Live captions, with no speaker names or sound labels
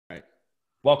Right.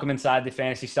 Welcome inside the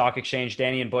Fantasy Stock Exchange.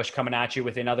 Danny and Bush coming at you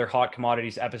with another Hot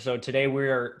Commodities episode. Today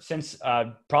since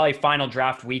probably final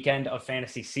draft weekend of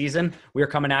fantasy season, we are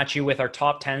coming at you with our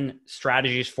top 10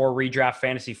 strategies for redraft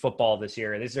fantasy football this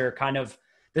year.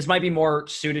 This might be more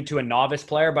suited to a novice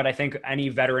player, but I think any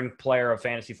veteran player of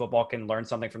fantasy football can learn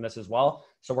something from this as well.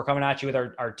 So we're coming at you with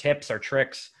our tips, our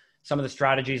tricks, some of the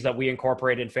strategies that we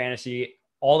incorporate in fantasy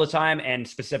all the time and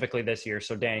specifically this year.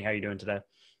 So Danny, how are you doing today?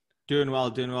 Doing well,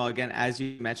 doing well. Again, as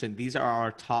you mentioned, these are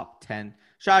our top 10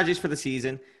 strategies for the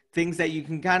season, things that you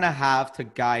can kind of have to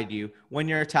guide you when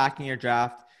you're attacking your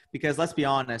draft. Because let's be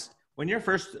honest, when you're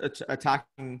first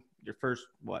attacking your first,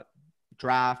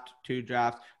 draft, two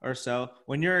drafts or so,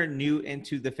 when you're new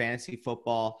into the fantasy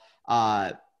football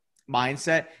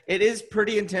mindset, it is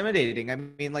pretty intimidating. I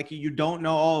mean, like you don't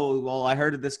know, oh, well, I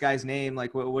heard of this guy's name.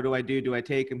 Like, what do I do? Do I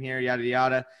take him here? Yada,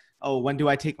 yada. Oh, when do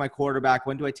I take my quarterback?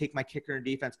 When do I take my kicker in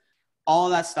defense? All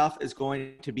of that stuff is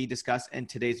going to be discussed in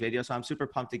today's video. So I'm super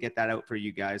pumped to get that out for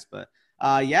you guys. But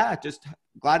yeah, just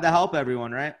glad to help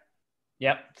everyone, right?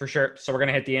 Yep, for sure. So we're going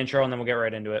to hit the intro and then we'll get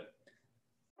right into it.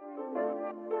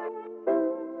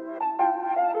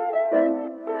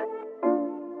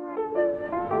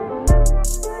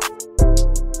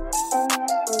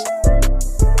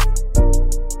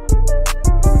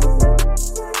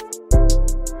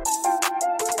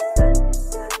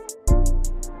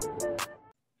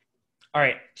 All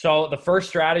right. So the first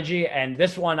strategy, and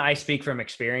this one I speak from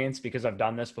experience because I've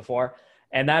done this before,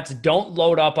 and that's don't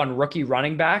load up on rookie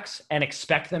running backs and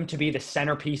expect them to be the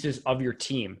centerpieces of your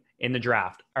team in the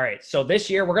draft. All right. So this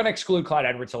year we're going to exclude Clyde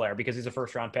Edwards-Helaire because he's a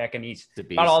first round pick and he's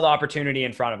got all the opportunity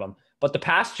in front of him. But the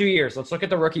past 2 years, let's look at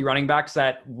the rookie running backs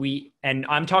and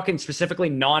I'm talking specifically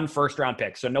non-first round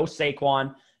picks. So no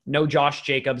Saquon, no Josh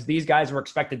Jacobs. These guys were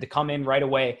expected to come in right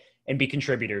away and be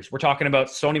contributors. We're talking about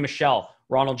Sony Michel,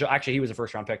 actually, he was a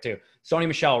first-round pick too. Sony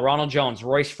Michel, Ronald Jones,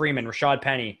 Royce Freeman, Rashad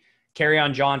Penny,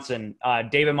 Kerryon Johnson,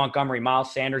 David Montgomery,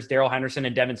 Miles Sanders, Darrell Henderson,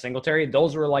 and Devin Singletary.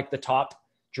 Those were like the top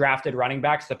drafted running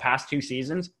backs the past 2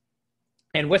 seasons.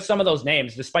 And with some of those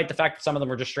names, despite the fact that some of them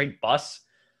were just straight busts,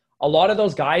 a lot of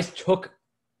those guys took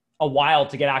a while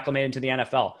to get acclimated to the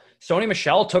NFL. Sony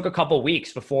Michel took a couple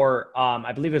weeks before,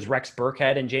 I believe it was Rex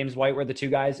Burkhead and James White were the 2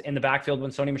 guys in the backfield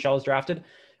when Sony Michel was drafted.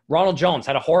 Ronald Jones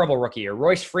had a horrible rookie year.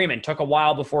 Royce Freeman took a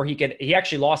while before he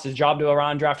actually lost his job to a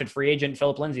undrafted free agent,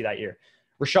 Philip Lindsay, that year.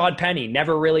 Rashad Penny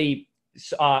never really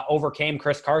overcame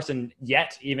Chris Carson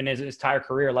yet, even his entire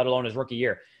career, let alone his rookie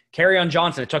year. Kerryon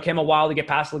Johnson, it took him a while to get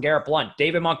past LeGarrette Blount.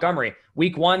 David Montgomery,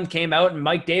 week 1 came out and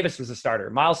Mike Davis was the starter.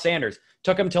 Miles Sanders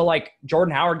took him till like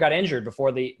Jordan Howard got injured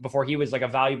before he was like a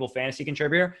valuable fantasy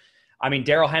contributor. I mean,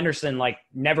 Darrell Henderson,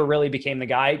 never really became the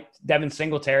guy. Devin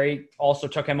Singletary also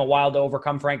took him a while to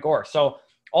overcome Frank Gore. So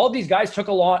all of these guys took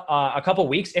a couple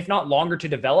weeks, if not longer, to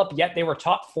develop, yet they were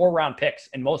top 4-round picks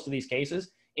in most of these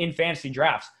cases in fantasy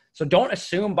drafts. So don't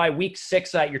assume by week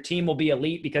 6 that your team will be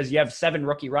elite because you have 7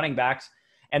 rookie running backs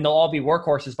and they'll all be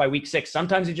workhorses by week 6.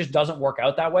 Sometimes it just doesn't work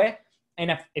out that way.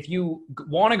 And if you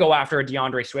want to go after a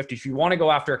DeAndre Swift, if you want to go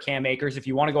after a Cam Akers, if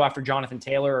you want to go after Jonathan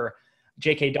Taylor or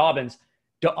J.K. Dobbins,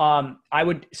 I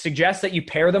would suggest that you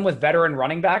pair them with veteran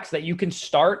running backs that you can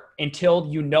start until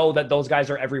you know that those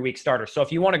guys are every week starters. So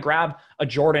if you want to grab a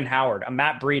Jordan Howard, a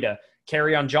Matt Breida,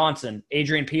 Kerryon Johnson,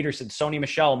 Adrian Peterson, Sony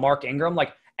Michel, Mark Ingram,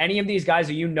 like any of these guys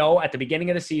that you know at the beginning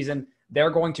of the season,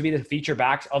 they're going to be the feature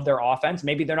backs of their offense.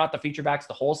 Maybe they're not the feature backs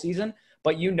the whole season,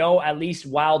 but you know at least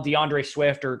while DeAndre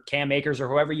Swift or Cam Akers or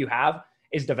whoever you have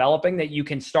is developing that you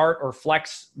can start or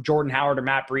flex Jordan Howard or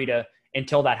Matt Breida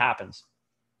until that happens.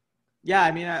 Yeah,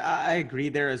 I mean, I agree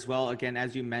there as well. Again,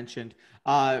 as you mentioned,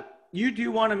 you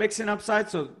do want to mix in upside,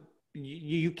 so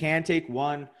you can take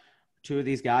 1, 2 of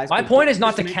these guys. My point is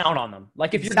not to count on them.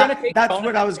 Like if you're going to take, that's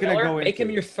what I was going to go into. Make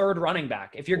him your 3rd running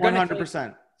back. If you're going to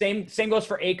 100%. Same goes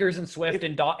for Akers and Swift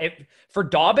for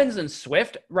Dobbins and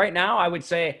Swift right now. I would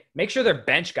say make sure they're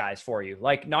bench guys for you,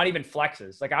 like not even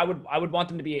flexes. Like I would want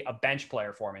them to be a bench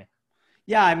player for me.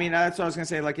 Yeah, I mean that's what I was going to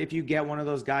say. Like if you get one of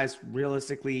those guys,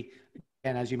 realistically.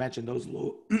 And as you mentioned, those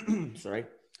low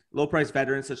price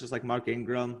veterans such as like Mark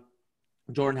Ingram,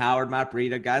 Jordan Howard, Matt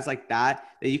Breida, guys like that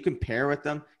you can pair with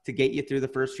them to get you through the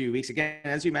first few weeks. Again,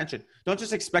 as you mentioned, don't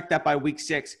just expect that by week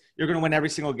 6 you're going to win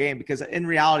every single game because in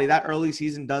reality, that early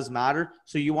season does matter.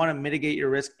 So you want to mitigate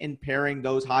your risk in pairing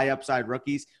those high upside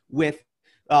rookies with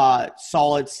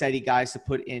solid, steady guys to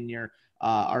put in your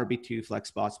RB2 flex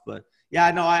spots. But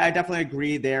yeah, no, I definitely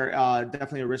agree there.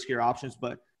 Definitely a riskier options,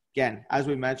 but again, as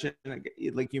we mentioned,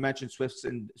 like you mentioned, Swift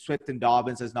and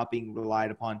Dobbins as not being relied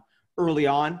upon early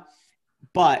on.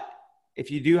 But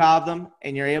if you do have them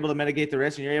and you're able to mitigate the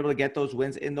risk and you're able to get those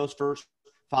wins in those first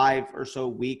 5 or so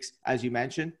weeks, as you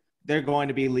mentioned, they're going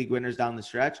to be league winners down the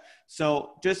stretch.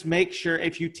 So just make sure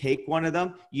if you take one of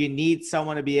them, you need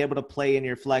someone to be able to play in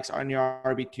your flex on your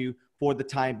RB2 for the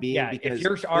time being. Yeah, because if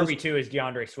your RB2 is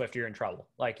DeAndre Swift, you're in trouble.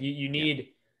 Like you need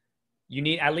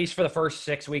at least for the first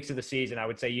 6 weeks of the season, I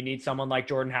would say you need someone like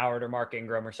Jordan Howard or Mark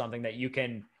Ingram or something that you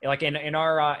can, like in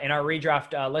our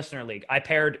redraft listener league, I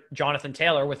paired Jonathan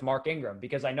Taylor with Mark Ingram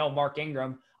because I know Mark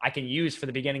Ingram I can use for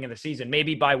the beginning of the season.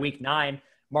 Maybe by week 9,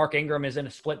 Mark Ingram is in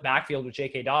a split backfield with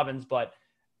J.K. Dobbins, but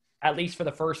at least for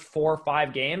the first 4 or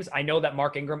 5 games, I know that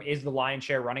Mark Ingram is the lion's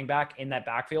share running back in that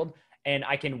backfield, and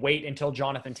I can wait until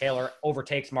Jonathan Taylor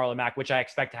overtakes Marlon Mack, which I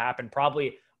expect to happen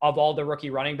probably of all the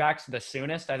rookie running backs the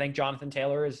soonest. I think Jonathan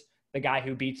Taylor is the guy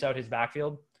who beats out his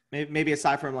backfield. Maybe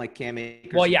aside from like Cam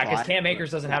Akers. Well, yeah, because Cam Akers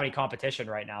doesn't have any competition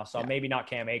right now, so maybe not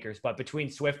Cam Akers, but between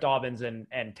Swift, Dobbins, and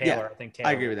Taylor, I think Taylor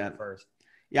I agree with that first.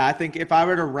 Yeah, I think if I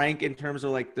were to rank in terms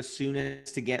of like the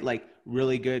soonest to get like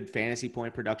really good fantasy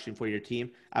point production for your team,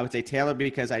 I would say Taylor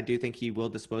because I do think he will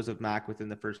dispose of Mack within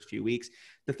the first few weeks.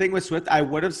 The thing with Swift, I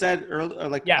would have said earlier,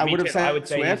 like I would have said I would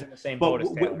say Swift, he's in the same but boat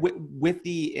as Taylor. with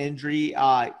the injury,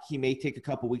 he may take a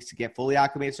couple weeks to get fully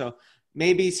acclimated. So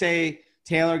maybe say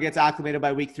Taylor gets acclimated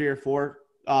by week 3 or 4,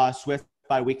 Swift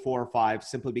by week 4 or 5,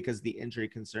 simply because of the injury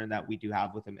concern that we do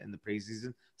have with him in the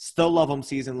preseason. Still love him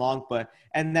season long,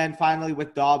 and then finally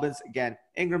with Dobbins, again,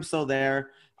 Ingram's still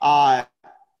there. That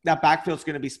backfield's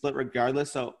going to be split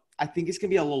regardless. So I think it's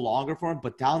going to be a little longer for him,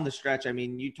 but down the stretch, I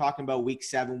mean, you talking about week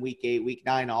 7, week 8, week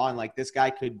 9 on, like this guy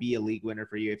could be a league winner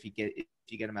for you if you get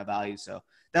him at value. So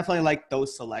definitely like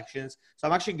those selections. So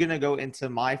I'm actually going to go into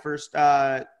my first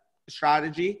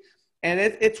strategy, and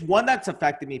it's one that's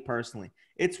affected me personally.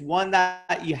 It's one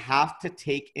that you have to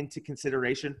take into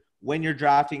consideration when you're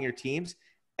drafting your teams,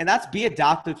 and that's be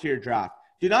adaptive to your draft.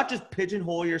 Do not just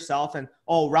pigeonhole yourself and,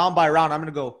 round by round, I'm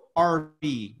going to go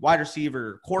RB, wide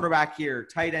receiver, quarterback here,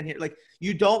 tight end here. Like,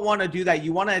 you don't want to do that.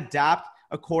 You want to adapt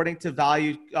according to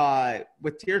value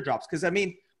with teardrops. Because, I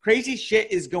mean, crazy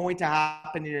shit is going to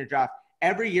happen in your draft.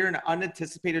 Every year, an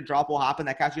unanticipated drop will happen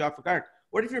that catches you off guard.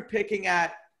 What if you're picking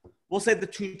at, we'll say the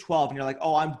 212, and you're like,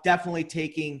 I'm definitely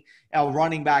taking a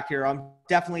running back here. I'm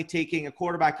definitely taking a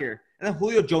quarterback here. And then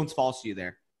Julio Jones falls to you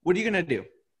there. What are you going to do?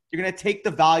 You're going to take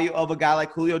the value of a guy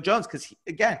like Julio Jones because,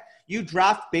 again, you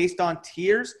draft based on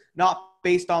tiers, not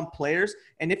based on players.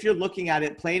 And if you're looking at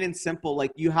it plain and simple,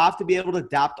 like you have to be able to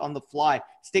adapt on the fly,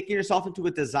 sticking yourself into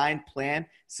a design plan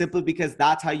simply because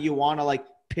that's how you want to like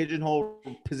pigeonhole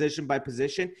position by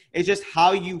position. It's just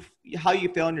how you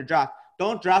feel in your draft.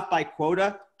 Don't draft by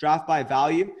quota, draft by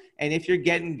value. And if you're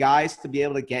getting guys to be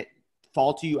able to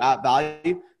fall to you at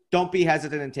value, don't be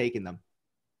hesitant in taking them.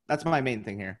 That's my main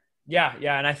thing here. Yeah.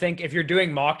 And I think if you're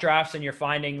doing mock drafts and you're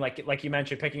finding, like you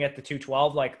mentioned, picking at the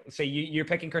 212, like say you're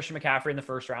picking Christian McCaffrey in the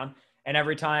first round, and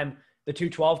every time the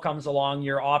 212 comes along,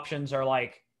 your options are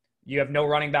like, you have no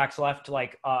running backs left.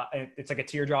 Like it's like a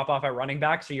teardrop off at running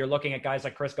back. So you're looking at guys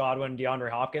like Chris Godwin, DeAndre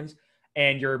Hopkins,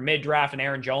 and your mid draft and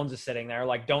Aaron Jones is sitting there.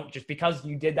 Like, don't just because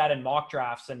you did that in mock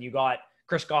drafts and you got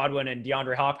Chris Godwin and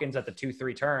DeAndre Hopkins at the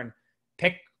 2-3 turn,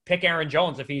 pick Aaron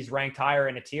Jones if he's ranked higher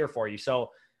in a tier for you. So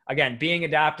again, being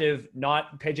adaptive,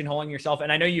 not pigeonholing yourself.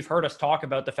 And I know you've heard us talk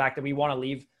about the fact that we want to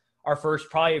leave our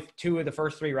probably 2 of the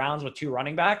first 3 rounds with 2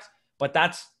 running backs, but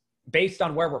that's based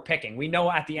on where we're picking. We know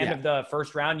at the end of the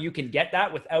first round, you can get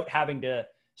that without having to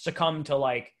succumb to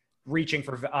like reaching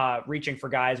for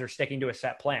guys or sticking to a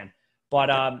set plan. But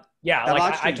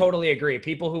I totally agree.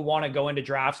 People who want to go into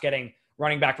drafts getting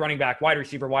running back, wide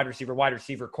receiver,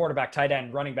 quarterback, tight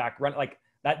end, running back, like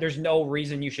that. There's no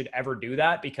reason you should ever do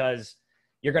that because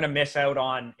you're going to miss out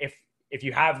on if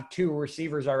you have 2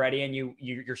 receivers already and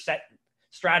your set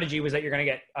strategy was that you're going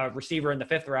to get a receiver in the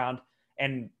 5th round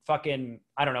and fucking,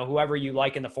 I don't know, whoever you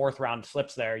like in the 4th round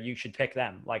slips there, you should pick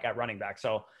them like at running back.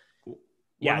 So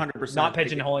yeah, 100%. Not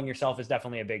pigeonholing yourself is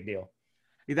definitely a big deal.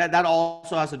 That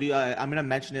also has to do, I'm going to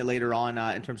mention it later on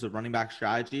in terms of running back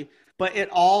strategy, but it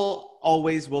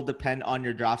always will depend on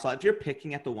your draft slot. If you're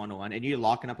picking at the 101 and you're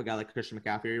locking up a guy like Christian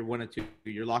McCaffrey, you're 1 or 2,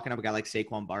 you're locking up a guy like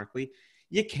Saquon Barkley,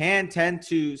 you can tend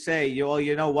to say,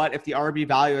 you know what, if the RB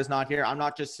value is not here, I'm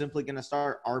not just simply going to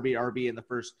start RB in the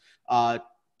first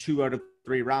 2 out of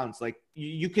 3 rounds. Like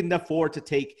you can afford to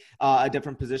take a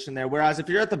different position there. Whereas if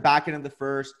you're at the back end of the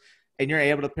first and you're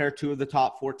able to pair 2 of the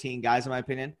top 14 guys, in my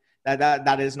opinion,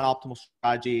 that is an optimal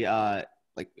strategy,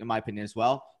 like in my opinion as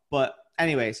well. But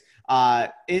anyways,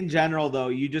 in general though,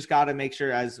 you just got to make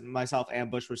sure, as myself and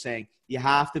Bush were saying, you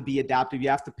have to be adaptive. You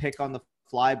have to pick on the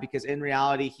fly because in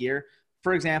reality here,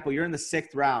 for example, you're in the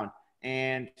 6th round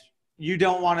and you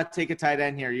don't want to take a tight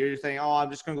end here. You're saying,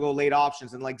 I'm just going to go late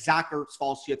options. And like Zach Ertz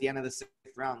falls to you at the end of the 6th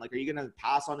round. Like, are you going to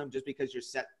pass on him just because you're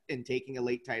set in taking a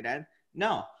late tight end?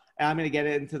 No. And I'm going to get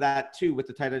into that too with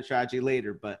the tight end strategy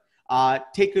later. But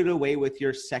take it away with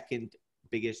your second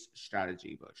biggest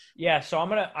strategy, Bush. Yeah, so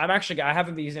I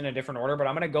have these in a different order, but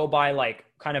I'm gonna go by like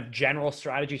kind of general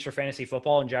strategies for fantasy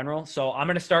football in general. So I'm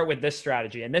gonna start with this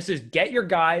strategy, and this is get your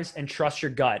guys and trust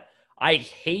your gut. I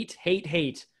hate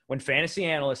when fantasy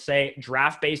analysts say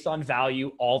draft based on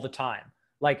value all the time.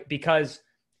 Like, because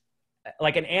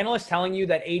like an analyst telling you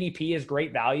that ADP is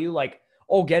great value, like,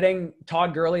 oh, getting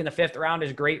Todd Gurley in the 5th round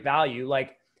is great value.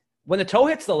 Like, when the toe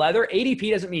hits the leather,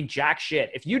 ADP doesn't mean jack shit.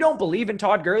 If you don't believe in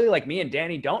Todd Gurley, like me and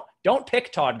Danny, don't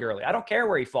pick Todd Gurley. I don't care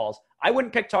where he falls. I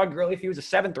wouldn't pick Todd Gurley if he was a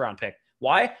 7th round pick.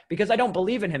 Why? Because I don't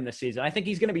believe in him this season. I think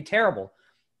he's going to be terrible.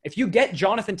 If you get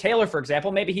Jonathan Taylor, for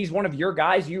example, maybe he's one of your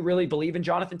guys. You really believe in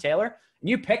Jonathan Taylor, and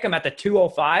you pick him at the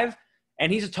 205,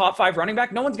 and he's a top 5 running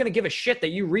back. No one's going to give a shit that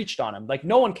you reached on him. Like,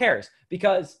 no one cares,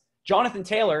 because Jonathan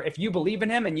Taylor, if you believe in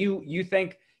him and you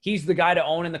think he's the guy to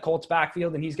own in the Colts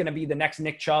backfield and he's going to be the next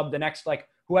Nick Chubb, the next, like,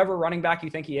 whoever running back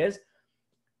you think he is,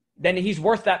 then he's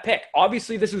worth that pick.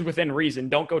 Obviously, this is within reason.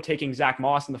 Don't go taking Zach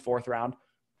Moss in the 4th round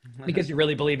because you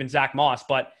really believe in Zach Moss,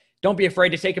 but don't be afraid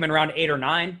to take him in round 8 or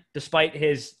 9, despite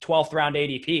his 12th round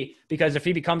ADP, because if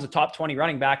he becomes a top 20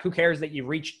 running back, who cares that you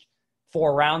reached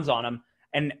 4 rounds on him?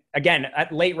 And again,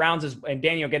 at late rounds is, and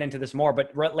Danny will get into this more,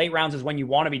 but late rounds is when you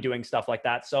want to be doing stuff like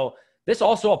that. So this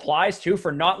also applies too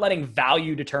for not letting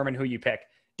value determine who you pick.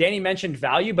 Danny mentioned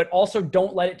value, but also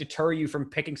don't let it deter you from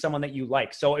picking someone that you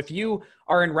like. So if you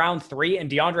are in round 3 and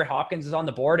DeAndre Hopkins is on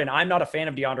the board, and I'm not a fan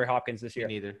of DeAndre Hopkins this year.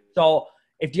 Me neither. So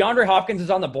if DeAndre Hopkins is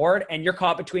on the board and you're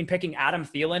caught between picking Adam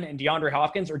Thielen and DeAndre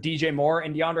Hopkins or DJ Moore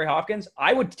and DeAndre Hopkins,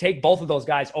 I would take both of those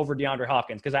guys over DeAndre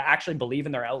Hopkins because I actually believe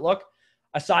in their outlook.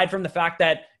 Aside from the fact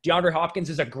that DeAndre Hopkins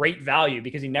is a great value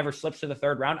because he never slips to the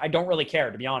 3rd round, I don't really care,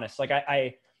 to be honest. Like,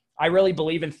 I really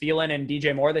believe in Thielen and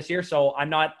DJ Moore this year. So I'm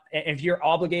not, if you're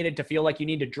obligated to feel like you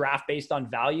need to draft based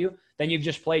on value, then you've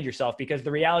just played yourself, because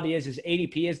the reality is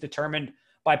ADP is determined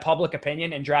by public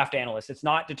opinion and draft analysts. It's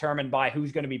not determined by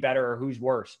who's going to be better or who's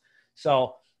worse.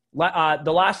 So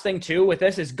the last thing too with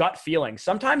this is gut feeling.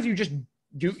 Sometimes you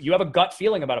have a gut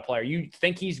feeling about a player. You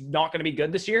think he's not going to be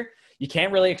good this year. You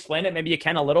can't really explain it. Maybe you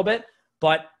can a little bit,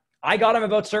 but I got him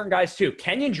about certain guys too.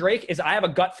 Kenyon Drake I have a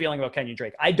gut feeling about Kenyon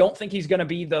Drake. I don't think he's going to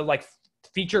be the like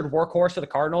featured workhorse of the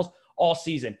Cardinals all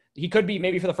season. He could be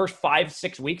maybe for the first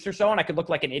 5-6 weeks or so, and I could look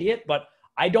like an idiot, but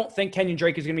I don't think Kenyon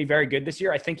Drake is going to be very good this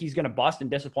year. I think he's going to bust and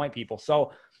disappoint people.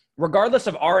 So regardless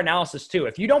of our analysis too,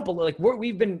 if you don't believe, like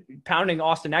we've been pounding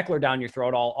Austin Eckler down your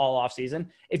throat all off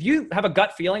season. If you have a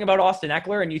gut feeling about Austin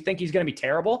Eckler and you think he's going to be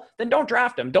terrible, then don't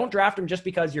draft him. Don't draft him just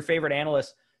because your favorite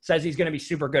analyst says he's going to be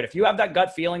super good. If you have that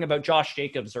gut feeling about Josh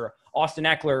Jacobs or Austin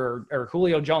Eckler or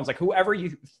Julio Jones, like whoever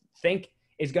you think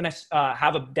is going to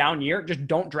have a down year, just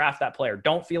don't draft that player.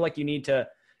 Don't feel like you need to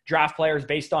draft players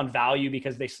based on value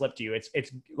because they slip to you.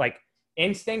 It's like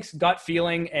instincts, gut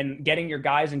feeling, and getting your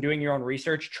guys and doing your own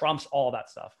research trumps all that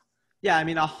stuff. Yeah, I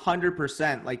mean,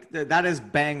 100%. Like that is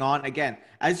bang on. Again,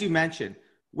 as you mentioned,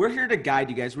 we're here to guide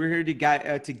you guys. We're here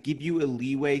to give you a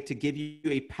leeway, to give you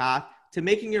a path to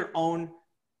making your own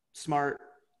smart,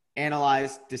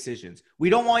 analyzed decisions. We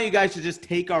don't want you guys to just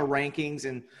take our rankings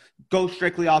and go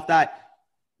strictly off that.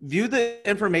 View the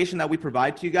information that we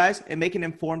provide to you guys and make an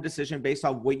informed decision based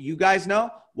on what you guys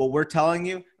know, what we're telling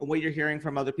you, and what you're hearing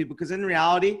from other people. Because in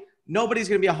reality, nobody's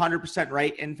going to be 100%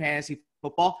 right in fantasy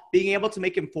football. Being able to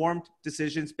make informed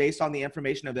decisions based on the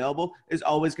information available is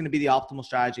always going to be the optimal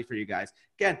strategy for you guys.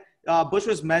 Again, Bush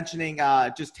was mentioning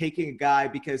just taking a guy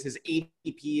because his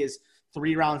ADP is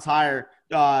 3 rounds higher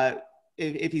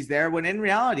if he's there, when in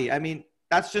reality, I mean,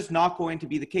 that's just not going to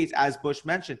be the case, as Bush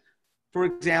mentioned. For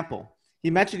example, he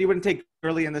mentioned he wouldn't take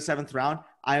early in the 7th round.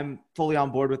 I'm fully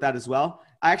on board with that as well.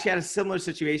 I actually had a similar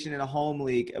situation in a home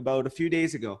league about a few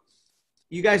days ago.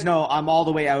 You guys know I'm all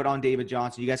the way out on David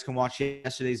Johnson. You guys can watch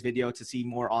yesterday's video to see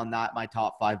more on that, my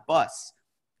top 5 busts.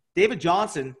 David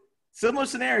Johnson, similar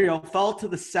scenario, fell to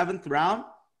the 7th round,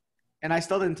 and I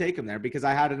still didn't take him there because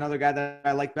I had another guy that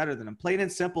I liked better than him. Plain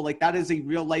and simple, like that is a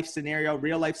real-life scenario,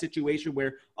 real-life situation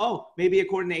where, oh, maybe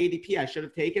according to ADP, I should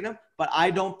have taken him, but I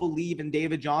don't believe in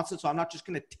David Johnson, so I'm not just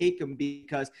going to take him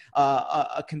because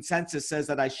a consensus says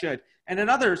that I should. And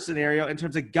another scenario in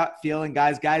terms of gut feeling,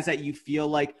 guys that you feel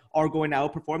like are going to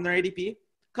outperform their ADP. A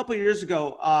couple of years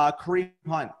ago, Kareem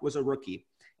Hunt was a rookie.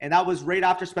 And that was right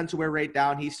after Spencer Ware right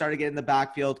down. He started getting the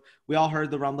backfield. We all heard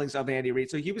the rumblings of Andy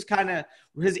Reid. So he was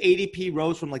his ADP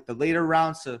rose from like the later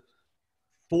rounds to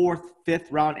 4th, 5th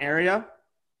round area.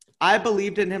 I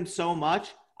believed in him so much.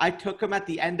 I took him at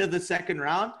the end of the 2nd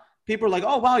round. People were like,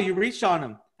 oh, wow, you reached on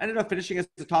him. I ended up finishing as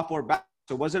the top 4 back.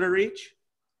 So was it a reach?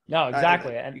 No,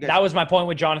 exactly. And that was my point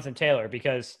with Jonathan Taylor,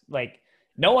 because like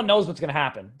no one knows what's going to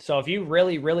happen. So if you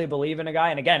really, really believe in a guy,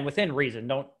 and again, within reason,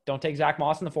 don't take Zach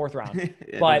Moss in the 4th round,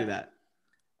 yeah, but don't do that.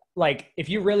 Like if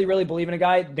you really, really believe in a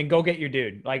guy, then go get your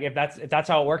dude. Like if that's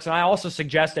how it works. And I also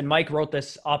suggest, and Mike wrote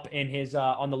this up in his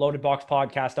on the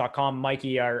loadedboxpodcast.com,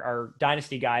 Mikey, our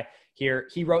dynasty guy here,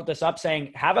 he wrote this up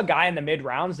saying, have a guy in the mid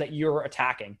rounds that you're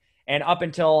attacking. And up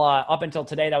until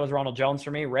today, that was Ronald Jones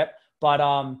for me, rip.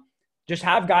 But just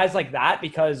have guys like that,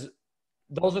 because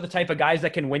those are the type of guys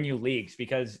that can win you leagues.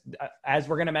 Because as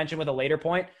we're going to mention with a later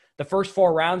point, the first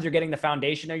 4 rounds, you're getting the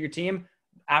foundation of your team.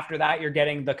 After that, you're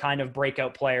getting the kind of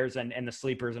breakout players and the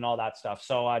sleepers and all that stuff.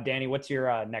 So, Danny, what's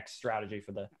your next strategy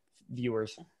for the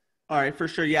viewers? All right, for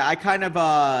sure. Yeah, I kind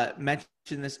of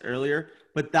mentioned this earlier,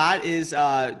 but that is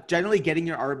generally getting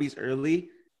your RBs early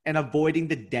and avoiding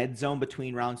the dead zone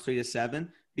between rounds 3 to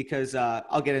 7, because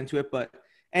I'll get into it.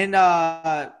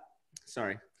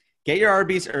 Get your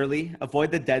RBs early,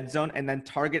 avoid the dead zone, and then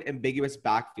target ambiguous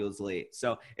backfields late.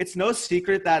 So it's no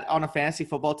secret that on a fantasy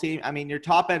football team, I mean, your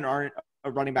top end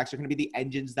running backs are going to be the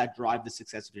engines that drive the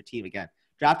success of your team. Again,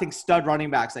 drafting stud running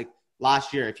backs like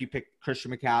last year, if you pick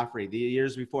Christian McCaffrey, the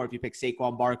years before, if you pick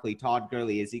Saquon Barkley, Todd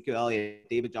Gurley, Ezekiel Elliott,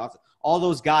 David Johnson, all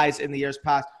those guys in the years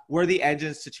past were the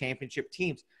engines to championship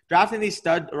teams. Drafting these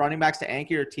stud running backs to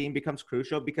anchor your team becomes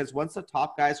crucial, because once the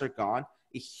top guys are gone,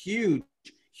 a huge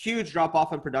drop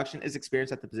off in production is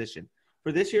experienced at the position.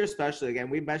 For this year especially, again,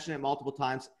 we've mentioned it multiple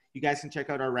times. You guys can check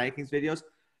out our rankings videos.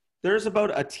 There's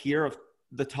about a tier of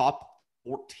the top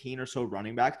 14 or so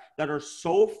running backs that are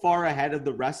so far ahead of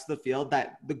the rest of the field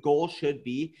that the goal should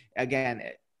be, again,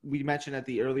 we mentioned at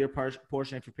the earlier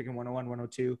portion, if you're picking 101,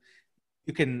 102,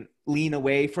 you can lean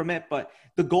away from it, but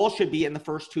the goal should be in the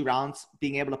first 2 rounds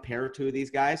being able to pair 2 of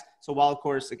these guys. So while, of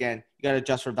course, again, you got to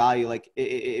adjust for value. Like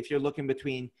if you're looking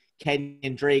between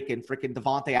Kenyon Drake and freaking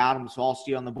Devontae Adams all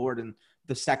steal on the board in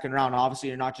the 2nd round, obviously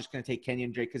you're not just going to take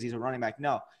Kenyon Drake because he's a running back.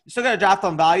 No, you still got to draft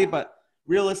on value, but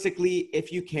realistically,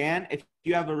 if you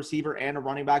have a receiver and a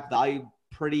running back value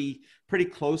pretty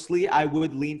closely, I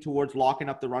would lean towards locking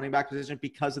up the running back position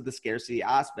because of the scarcity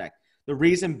aspect. The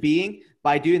reason being,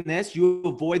 by doing this, you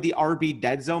avoid the RB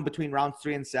dead zone between rounds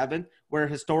 3 and 7, where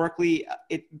historically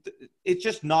it's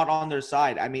just not on their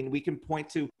side. I mean, we can point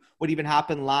to what even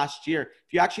happened last year.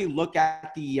 If you actually look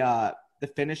at the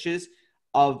finishes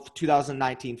of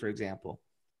 2019, for example,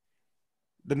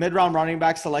 the mid-round running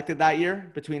backs selected that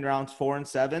year between rounds 4 and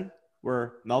 7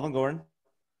 were Melvin Gordon,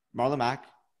 Marlon Mack,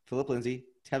 Phillip Lindsay,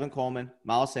 Tevin Coleman,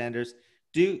 Miles Sanders,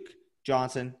 Duke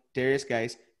Johnson, Darius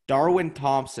Geis, Darwin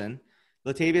Thompson,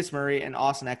 Latavius Murray, and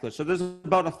Austin Eckler. So there's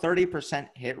about a 30%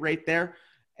 hit rate there.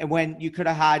 And when you could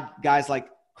have had guys like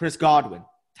Chris Godwin,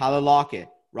 Tyler Lockett,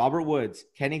 Robert Woods,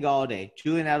 Kenny Galladay,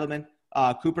 Julian Edelman,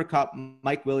 Cooper Kupp,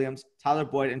 Mike Williams, Tyler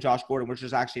Boyd, and Josh Gordon, which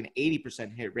is actually an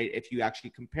 80% hit rate if you actually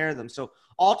compare them. So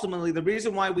ultimately, the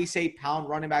reason why we say pound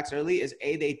running backs early is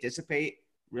A, they dissipate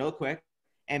real quick,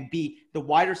 and B, the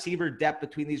wide receiver depth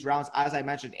between these rounds, as I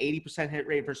mentioned, 80% hit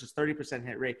rate versus 30%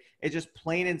 hit rate, is just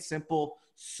plain and simple.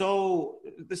 So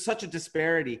there's such a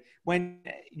disparity when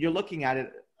you're looking at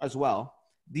it as well.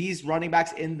 These running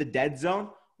backs in the dead zone,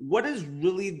 what is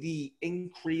really the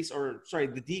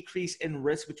decrease in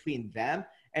risk between them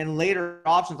and later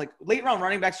options? Like late round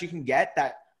running backs you can get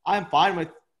that I'm fine with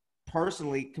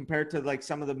personally compared to like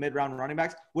some of the mid-round running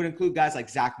backs would include guys like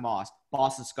Zach Moss,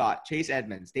 Boston Scott, Chase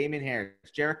Edmonds, Damian Harris,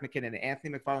 Jerick McKinnon, and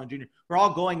Anthony McFarland Jr. We're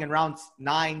all going in rounds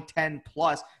 9, 10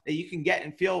 plus that you can get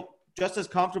and feel just as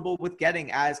comfortable with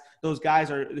getting as those guys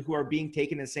who are being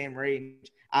taken in the same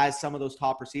range as some of those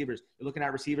top receivers. You're looking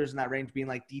at receivers in that range being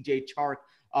like DJ Chark,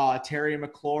 Terry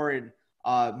McLaurin,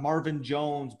 Marvin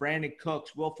Jones, Brandon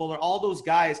Cooks, Will Fuller. All those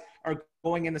guys are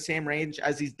going in the same range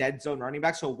as these dead zone running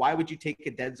backs. So why would you take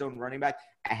a dead zone running back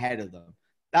ahead of them?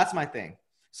 That's my thing.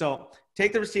 So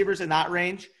take the receivers in that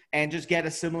range and just get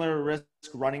a similar risk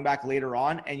running back later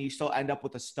on, and you still end up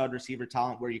with a stud receiver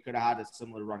talent where you could have had a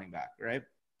similar running back, right?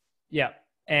 Yeah.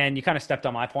 And you kind of stepped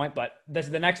on my point, but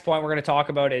the next point we're going to talk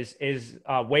about is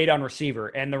weight on receiver.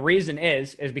 And the reason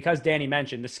is because Danny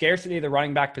mentioned the scarcity of the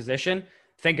running back position.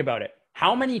 Think about it.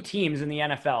 How many teams in the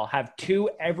NFL have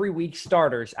 2 every week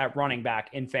starters at running back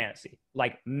in fantasy?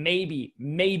 Like maybe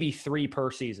 3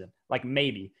 per season. Like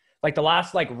maybe. Like the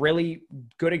last like really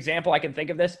good example I can think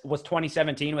of this was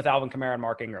 2017 with Alvin Kamara and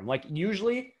Mark Ingram. Like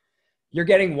usually you're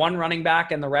getting 1 running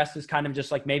back and the rest is kind of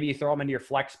just like maybe you throw him into your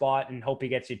flex spot and hope he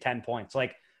gets you 10 points.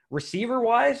 Like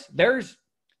receiver-wise, there's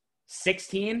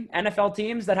 16 NFL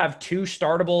teams that have 2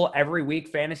 startable every week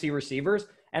fantasy receivers,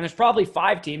 and there's probably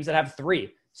 5 teams that have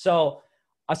 3. So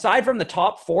aside from the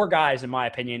top 4 guys, in my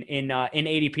opinion, in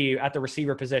ADP at the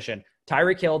receiver position,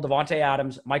 Tyreek Hill, Devontae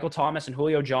Adams, Michael Thomas, and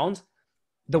Julio Jones,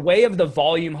 the way of the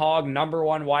volume hog number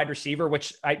 1 wide receiver,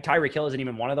 which Tyreek Hill isn't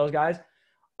even one of those guys,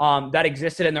 that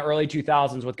existed in the early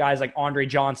 2000s with guys like Andre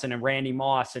Johnson and Randy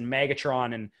Moss and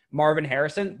Megatron and Marvin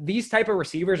Harrison. These type of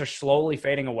receivers are slowly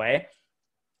fading away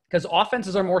because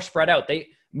offenses are more spread out. They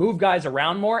move guys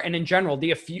around more. And in general,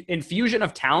 the infusion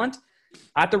of talent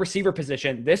at the receiver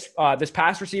position, this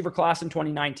past receiver class in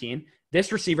 2019,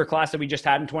 this receiver class that we just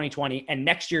had in 2020, and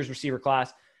next year's receiver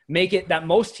class make it that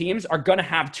most teams are going to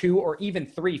have 2 or even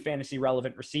 3 fantasy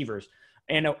relevant receivers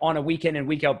on a week in and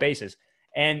week out basis.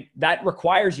 And that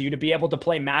requires you to be able to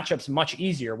play matchups much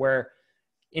easier, where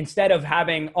instead of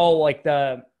having, like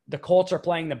the Colts are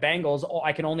playing the Bengals,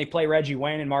 I can only play Reggie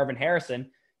Wayne and Marvin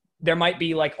Harrison. There might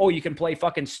be like, you can play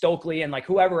fucking Stokely and like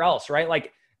whoever else, right?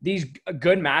 Like these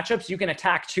good matchups, you can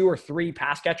attack 2 or 3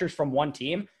 pass catchers from one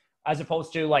team, as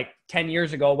opposed to like 10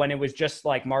 years ago when it was just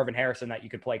like Marvin Harrison that you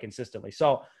could play consistently.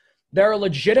 So there are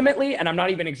legitimately, and I'm not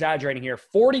even exaggerating here,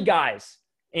 40 guys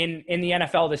in the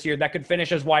NFL this year that could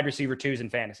finish as wide receiver 2s in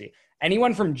fantasy.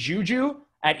 Anyone from Juju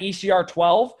at ECR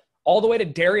 12 all the way to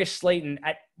Darius Slayton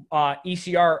at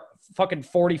ECR fucking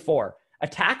 44.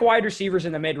 Attack wide receivers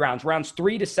in the mid rounds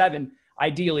 3 to 7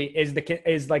 ideally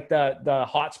is like the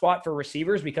hot spot for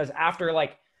receivers, because after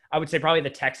like I would say probably the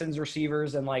Texans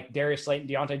receivers and like Darius Slayton,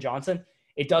 Deontay Johnson,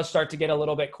 it does start to get a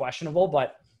little bit questionable.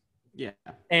 But yeah.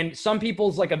 And some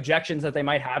people's like objections that they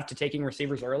might have to taking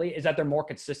receivers early is that they're more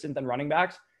consistent than running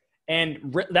backs.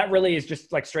 And that really is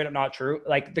just like straight up not true.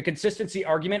 Like the consistency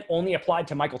argument only applied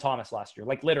to Michael Thomas last year.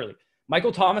 Like literally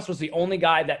Michael Thomas was the only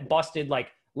guy that busted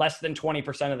like less than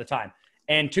 20% of the time.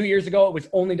 And 2 years ago, it was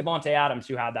only Devontae Adams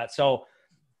who had that. So,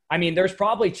 I mean, there's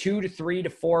probably 2 to 3 to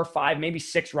 4, 5, maybe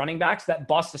 6 running backs that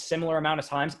bust a similar amount of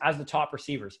times as the top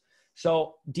receivers.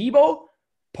 So Debo,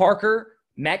 Parker,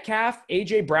 Metcalf,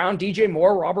 AJ Brown, DJ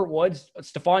Moore, Robert Woods,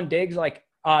 Stephon Diggs, like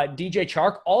DJ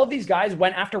Chark, all of these guys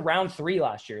went after round 3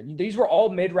 last year. These were all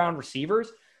mid-round receivers.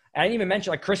 And I didn't even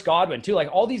mention like Chris Godwin too. Like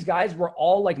all these guys were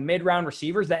all like mid-round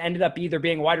receivers that ended up either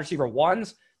being wide receiver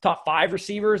 1s, top 5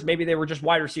 receivers. Maybe they were just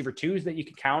wide receiver 2s that you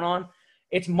could count on.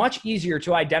 It's much easier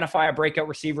to identify a breakout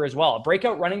receiver as well. A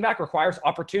breakout running back requires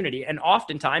opportunity and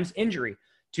oftentimes injury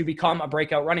to become a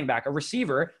breakout running back. A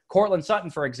receiver, Cortland Sutton,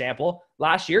 for example,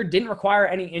 last year didn't require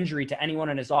any injury to anyone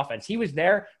in his offense. He was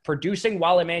there producing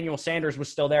while Emmanuel Sanders was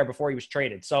still there before he was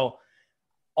traded. So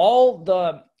all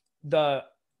the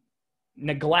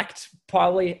neglect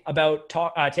probably about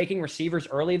taking receivers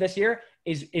early this year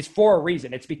is for a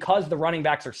reason. It's because the running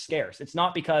backs are scarce. It's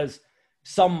not because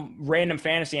some random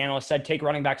fantasy analyst said take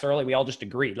running backs early. We all just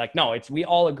agreed. Like, no, we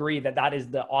all agree that is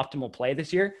the optimal play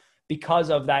this year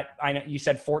because of that. I know you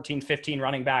said 14, 15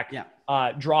 running back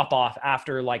drop off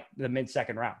after like the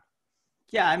mid-second round.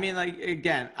 Yeah, I mean, like,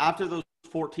 again, after those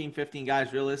 14, 15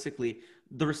 guys, realistically,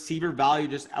 the receiver value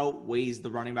just outweighs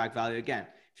the running back value. Again,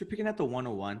 if you're picking at the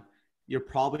 101, you're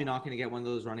probably not going to get one of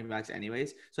those running backs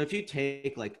anyways. So if you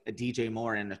take like a DJ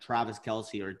Moore and a Travis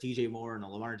Kelce, or a DJ Moore and a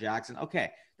Lamar Jackson,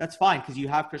 okay, that's fine because you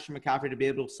have Christian McCaffrey to be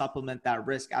able to supplement that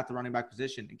risk at the running back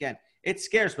position. Again, it's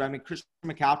scarce, but I mean, Christian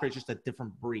McCaffrey is just a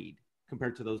different breed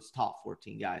compared to those top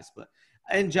 14 guys. But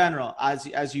in general,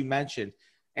 as you mentioned,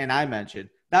 and I mentioned,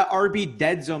 that RB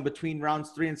dead zone between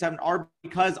rounds 3 and 7 are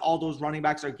because all those running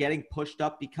backs are getting pushed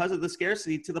up because of the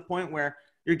scarcity, to the point where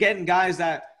you're getting guys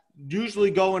that usually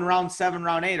go in round 7,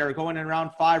 round 8, or going in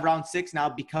round 5, round 6 now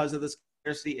because of the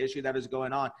scarcity issue that is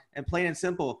going on. And plain and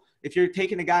simple, if you're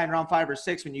taking a guy in round 5 or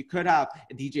 6 when you could have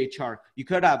a DJ Chark, you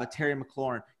could have a Terry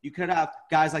McLaurin, you could have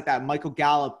guys like that, Michael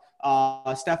Gallup,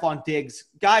 Stephon Diggs,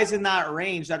 guys in that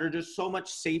range that are just so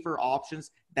much safer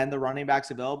options than the running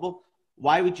backs available.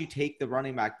 Why would you take the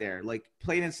running back there? Like,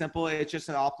 plain and simple, it's just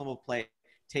an optimal play.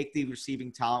 Take the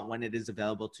receiving talent when it is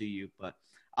available to you. But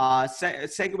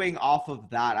segueing off of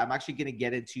that, I'm actually going to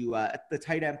get into the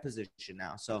tight end position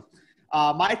now. So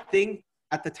my thing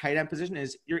at the tight end position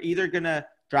is you're either going to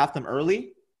draft them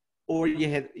early or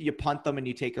you punt them and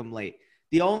you take them late.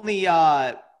 The only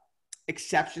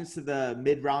exceptions to the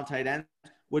mid-round tight end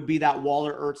would be that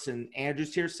Waller, Ertz, and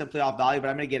Andrews here, simply off value, but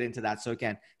I'm going to get into that. So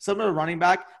again, similar to running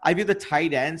back, I view the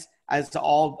tight ends as to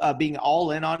all being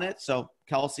all in on it. So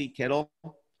Kelce, Kittle,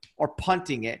 or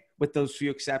punting it with those few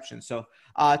exceptions. So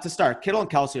to start, Kittle and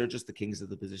Kelce are just the kings of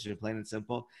the position, plain and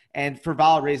simple. And for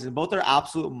valid reasons, both are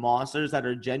absolute monsters that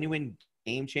are genuine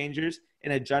game changers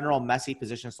in a general messy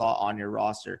position slot on your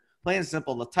roster. Plain and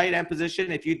simple, the tight end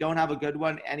position, if you don't have a good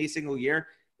one any single year,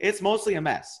 it's mostly a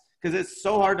mess because it's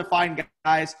so hard to find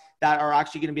guys that are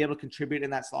actually going to be able to contribute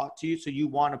in that slot to you. So you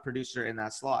want a producer in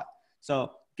that slot.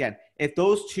 So again, if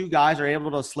those two guys are able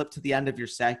to slip to the end of your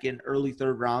second, early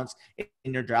third rounds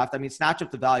in your draft, I mean, snatch up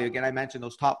the value. Again, I mentioned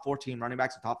those top 14 running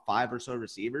backs and top 5 or so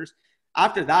receivers.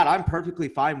 After that, I'm perfectly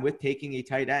fine with taking a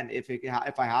tight end if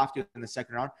I have to in the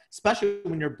second round, especially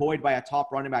when you're buoyed by a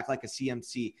top running back like a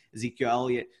CMC, Ezekiel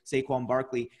Elliott, Saquon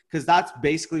Barkley, because that's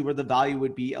basically where the value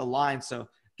would be aligned. So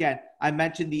again, I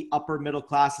mentioned the upper middle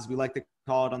class, as we like to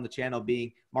call it on the channel,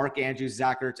 being Mark Andrews,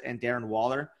 Zach Ertz, and Darren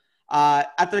Waller.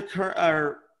 At the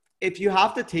current, if you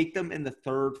have to take them in the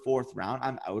third, fourth round,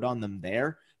 I'm out on them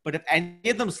there. But if any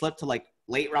of them slip to like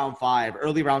late round 5,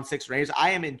 early round 6 range,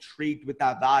 I am intrigued with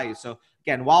that value. So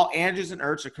again, while Andrews and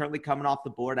Ertz are currently coming off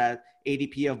the board at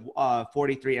ADP of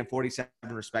 43 and 47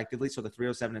 respectively, so the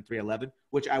 307 and 311,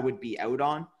 which I would be out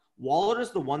on, Waller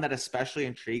is the one that especially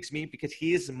intrigues me because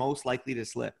he is most likely to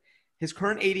slip. His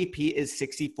current ADP is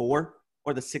 64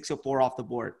 or the 604 off the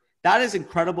board. That is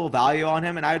incredible value on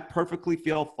him, and I would perfectly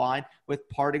feel fine with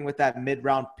parting with that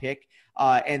mid-round pick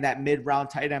and that mid-round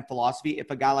tight end philosophy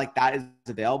if a guy like that is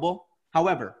available.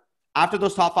 However, after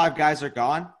those top 5 guys are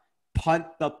gone, punt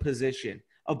the position.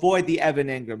 Avoid the Evan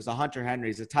Ingrams, the Hunter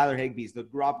Henrys, the Tyler Higbees, the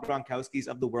Rob Gronkowskis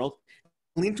of the world.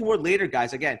 Lean toward later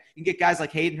guys. Again, you can get guys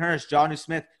like Hayden Hurst, Jonnu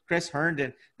Smith, Chris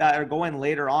Herndon that are going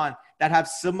later on that have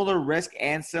similar risk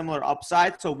and similar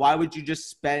upside. So why would you just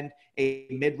spend a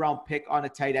mid-round pick on a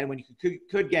tight end when you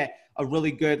could get a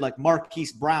really good like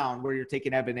Marquise Brown where you're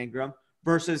taking Evan Ingram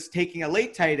versus taking a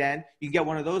late tight end? You can get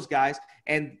one of those guys.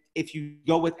 And if you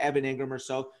go with Evan Ingram or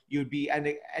so, you'd be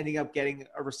ending up getting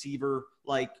a receiver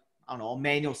like, I don't know,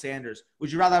 Emmanuel Sanders.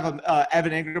 Would you rather have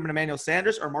Evan Ingram and Emmanuel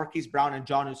Sanders or Marquise Brown and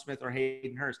Jonnu Smith or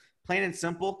Hayden Hurst? Plain and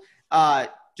simple,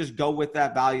 just go with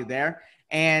that value there.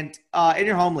 And in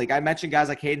your home league, I mentioned guys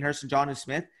like Hayden Hurst and Jonnu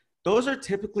Smith. Those are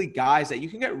typically guys that you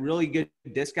can get really good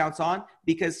discounts on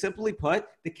because, simply put,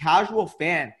 the casual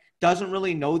fan doesn't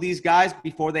really know these guys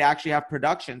before they actually have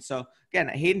production. So, again,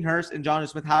 Hayden Hurst and Jonnu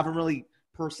Smith haven't really,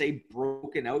 per se,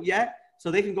 broken out yet.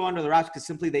 So they can go under the wraps because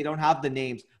simply they don't have the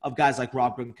names of guys like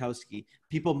Rob Gronkowski.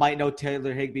 People might know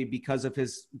Taylor Higbee because of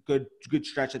his good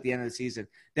stretch at the end of the season.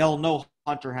 They'll know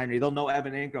Hunter Henry. They'll know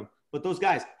Evan Ingram. But those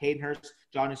guys, Hayden Hurst,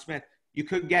 Jonnu Smith, you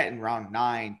could get in round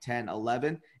 9, 10,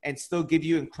 11 and still give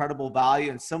you incredible value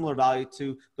and similar value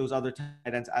to those other tight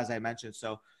ends, as I mentioned.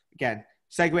 So, again,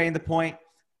 segueing the point,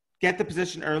 get the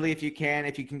position early if you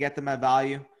can get them at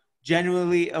value.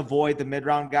 Genuinely avoid the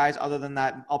mid-round guys other than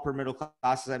that upper middle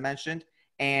class, as I mentioned.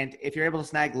 And if you're able to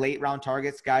snag late-round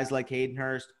targets, guys like Hayden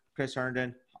Hurst, Chris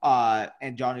Herndon,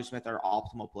 and Jonnu Smith are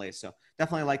optimal plays. So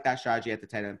definitely like that strategy at the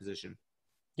tight end position.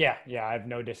 Yeah, I have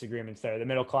no disagreements there. The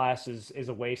middle class is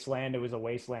a wasteland. It was a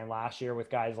wasteland last year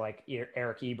with guys like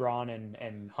Eric Ebron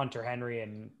and Hunter Henry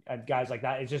and guys like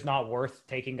that. It's just not worth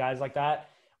taking guys like that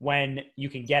when you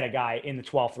can get a guy in the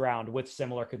 12th round with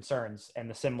similar concerns and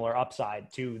the similar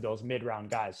upside to those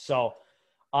mid-round guys. So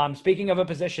speaking of a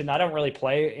position, I don't really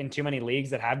play in too many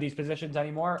leagues that have these positions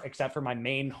anymore, except for my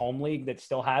main home league that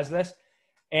still has this.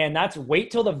 And that's wait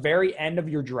till the very end of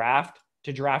your draft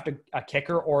to draft a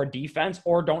kicker or a defense,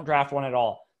 or don't draft one at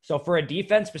all. So for a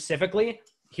defense specifically,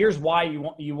 here's why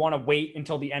you want to wait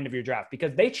until the end of your draft,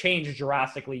 because they change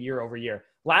drastically year over year.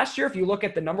 Last year, if you look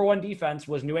at the number 1 defense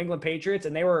was New England Patriots,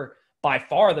 and they were by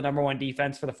far the number 1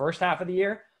 defense for the first half of the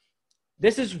year.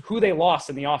 This is who they lost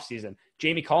in the offseason.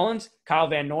 Jamie Collins, Kyle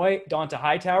Van Noy, Donta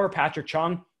Hightower, Patrick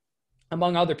Chung,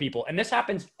 among other people. And this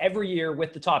happens every year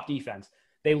with the top defense.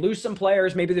 They lose some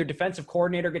players. Maybe their defensive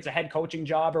coordinator gets a head coaching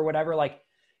job or whatever. Like,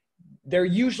 they're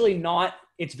usually not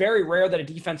 – it's very rare that a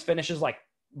defense finishes like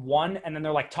 1 and then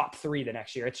they're like top 3 the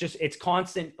next year. It's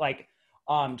constant like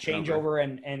changeover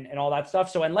and all that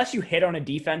stuff. So unless you hit on a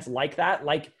defense like that,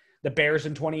 like the Bears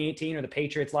in 2018 or the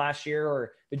Patriots last year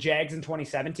or the Jags in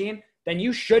 2017 – then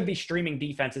you should be streaming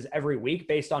defenses every week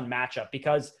based on matchup,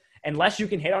 because unless you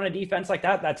can hit on a defense like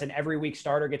that, that's an every week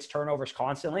starter, gets turnovers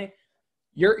constantly.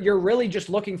 You're really just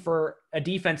looking for a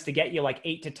defense to get you like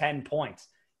 8 to 10 points.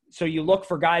 So you look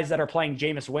for guys that are playing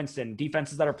Jameis Winston,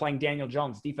 defenses that are playing Daniel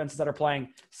Jones, defenses that are playing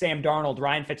Sam Darnold,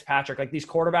 Ryan Fitzpatrick, like these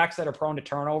quarterbacks that are prone to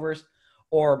turnovers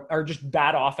or are just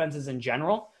bad offenses in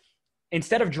general.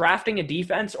 Instead of drafting a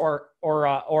defense or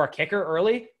a kicker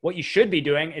early, what you should be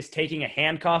doing is taking a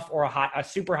handcuff or a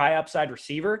super high upside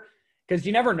receiver, because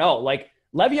you never know. Like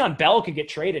Le'Veon Bell could get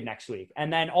traded next week,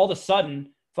 and then all of a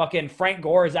sudden, fucking Frank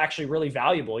Gore is actually really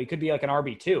valuable. He could be like an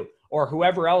RB2 or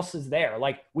whoever else is there.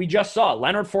 Like we just saw,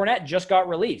 Leonard Fournette just got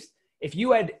released. If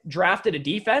you had drafted a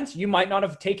defense, you might not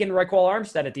have taken Raquel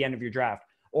Armstead at the end of your draft,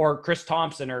 or Chris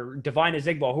Thompson or Devine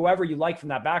Ezigbo, whoever you like from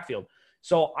that backfield.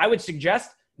 So I would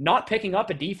suggest not picking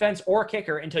up a defense or a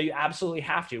kicker until you absolutely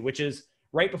have to, which is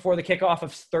right before the kickoff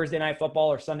of Thursday night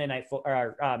football or Sunday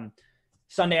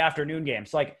afternoon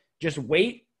games. Like, just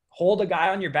wait, hold a guy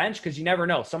on your bench because you never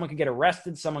know. Someone could get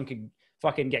arrested. Someone could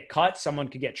fucking get cut. Someone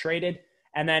could get traded.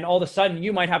 And then all of a sudden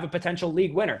you might have a potential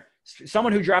league winner.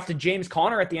 Someone who drafted James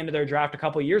Conner at the end of their draft a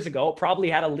couple of years ago probably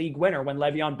had a league winner when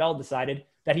Le'Veon Bell decided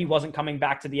that he wasn't coming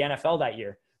back to the NFL that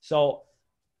year. So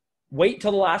wait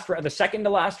till the second to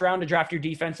last round to draft your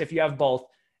defense if you have both,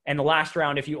 and the last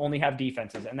round if you only have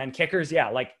defenses. And then kickers, yeah,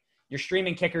 like you're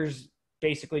streaming kickers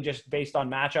basically just based on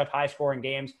matchup, high-scoring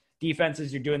games.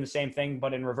 Defenses, you're doing the same thing,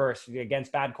 but in reverse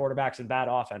against bad quarterbacks and bad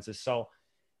offenses. So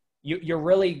you're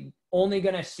really only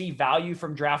going to see value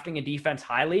from drafting a defense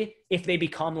highly if they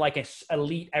become like an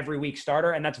elite every week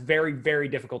starter, and that's very, very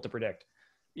difficult to predict.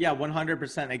 Yeah,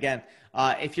 100%. Again,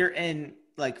 if you're in,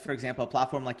 like, for example, a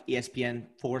platform like ESPN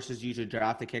forces you to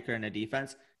draft a kicker and a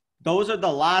defense, those are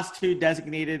the last two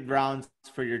designated rounds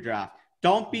for your draft.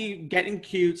 Don't be getting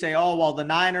cute, say, oh, well, the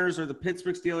Niners or the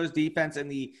Pittsburgh Steelers defense in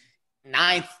the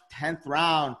 9th, 10th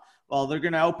round, well, they're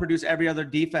going to outproduce every other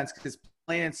defense, because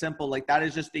plain and simple, like, that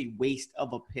is just a waste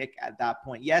of a pick at that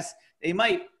point. Yes, they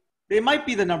might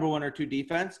be the number 1 or 2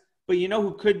 defense, but you know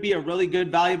who could be a really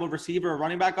good, valuable receiver or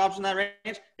running back option in that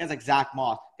range? Guys like Zach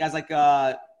Moss. Guys like,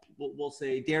 we'll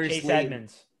say Darius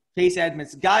Chase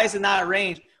Edmonds. Guys in that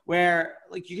range where,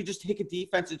 like, you could just take a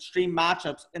defense and stream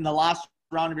matchups in the last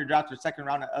round of your draft or second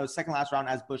last round,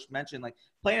 as Bush mentioned. Like,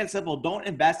 plain and simple, don't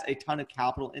invest a ton of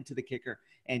capital into the kicker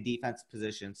and defense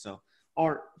position. So,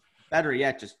 or better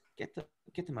yet, just get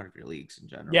them out of your leagues in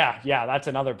general. Yeah, that's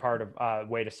another part of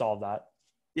way to solve that.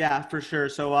 Yeah, for sure.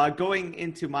 So going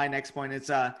into my next point,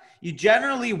 it's you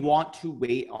generally want to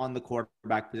wait on the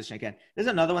quarterback position. Again, there's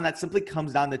another one that simply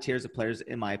comes down to tiers of players,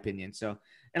 in my opinion. So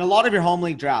in a lot of your home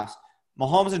league drafts,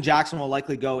 Mahomes and Jackson will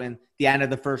likely go in the end of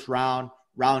the first round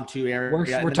 2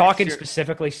 area. We're talking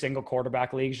specifically single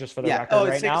quarterback leagues, just for the record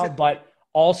right now. But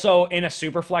also in a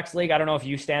super flex league, I don't know if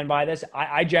you stand by this.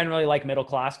 I generally like middle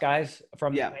class guys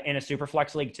in a super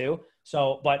flex league too.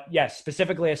 So, but yes,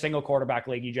 specifically a single quarterback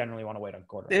league, you generally want to wait on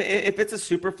quarterback. If it's a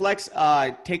super flex,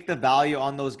 take the value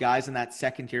on those guys in that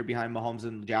second tier behind Mahomes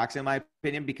and Jackson, in my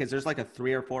opinion, because there's like a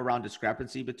 3 or 4 round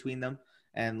discrepancy between them.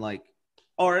 And like,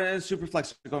 or in a super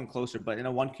flex, going closer, but in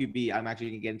a 1 QB, I'm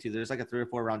actually going to get into, there's like a 3 or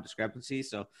 4 round discrepancy.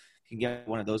 So you can get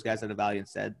one of those guys at a value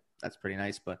instead. That's pretty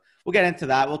nice, but we'll get into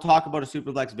that. We'll talk about a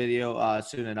super flex video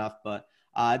soon enough, but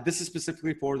this is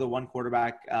specifically for the 1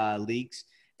 quarterback leagues.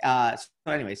 So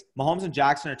anyways, Mahomes and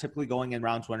Jackson are typically going in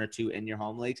rounds 1 or 2 in your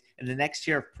home leagues. And the next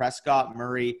tier of Prescott,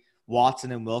 Murray,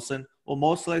 Watson, and Wilson will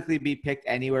most likely be picked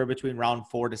anywhere between round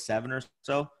 4 to 7 or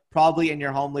so, probably in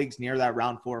your home leagues near that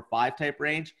round 4 or 5 type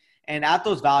range. And at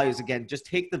those values, again, just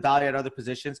take the value at other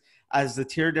positions, as the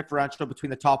tier differential between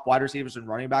the top wide receivers and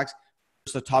running backs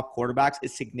versus the top quarterbacks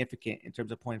is significant in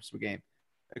terms of points per game.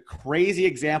 A crazy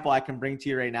example I can bring to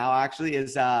you right now actually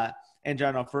is, in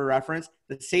general, for reference,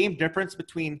 the same difference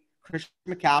between Christian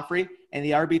McCaffrey and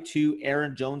the RB2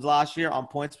 Aaron Jones last year on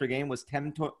points per game was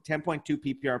 10.2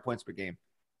 PPR points per game.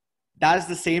 That is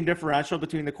the same differential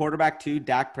between the quarterback 2,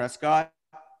 Dak Prescott,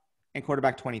 and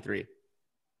quarterback 23.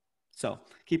 So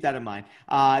keep that in mind.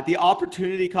 The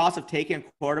opportunity cost of taking a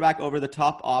quarterback over the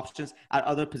top options at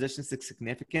other positions is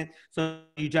significant. So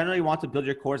you generally want to build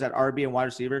your cores at RB and wide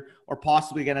receiver, or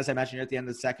possibly, again, as I mentioned at the end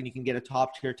of the second, you can get a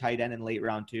top tier tight end in late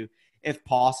round 2, if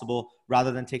possible,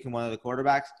 rather than taking one of the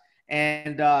quarterbacks.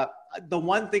 And the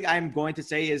one thing I'm going to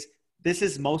say is this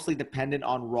is mostly dependent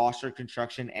on roster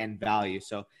construction and value.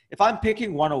 So if I'm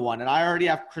picking 101 and I already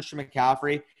have Christian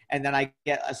McCaffrey, and then I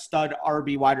get a stud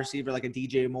RB wide receiver like a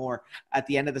DJ Moore at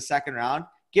the end of the second round,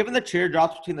 given the tier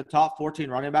drops between the top 14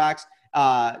 running backs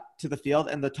to the field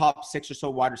and the top 6 or so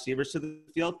wide receivers to the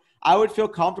field, I would feel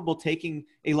comfortable taking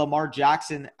a Lamar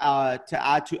Jackson to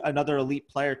add to another elite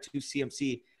player to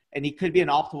CMC. And he could be an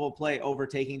optimal play over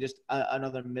taking just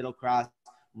another middle-class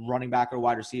running back or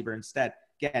wide receiver instead.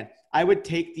 Again, I would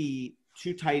take the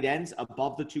 2 tight ends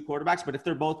above the 2 quarterbacks, but if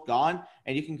they're both gone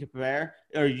and you can compare,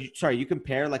 you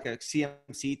compare like a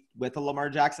CMC with a Lamar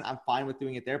Jackson, I'm fine with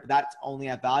doing it there, but that's only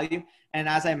at value. And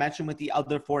as I mentioned, with the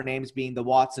other 4 names being the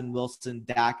Watson, Wilson,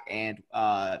 Dak, and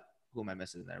who am I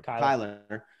missing there?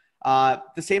 Kyler.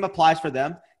 The same applies for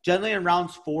them. Generally in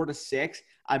rounds 4 to 6,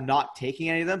 I'm not taking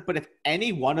any of them, but if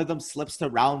any one of them slips to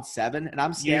round 7, and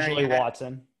I'm staring usually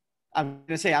Watson. I'm going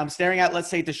to say I'm staring at, let's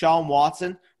say, Deshaun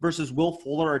Watson versus Will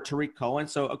Fuller or Tariq Cohen.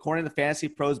 So according to Fantasy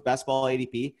Pros Best Ball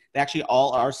ADP, they actually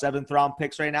all are 7th round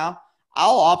picks right now.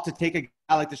 I'll opt to take a guy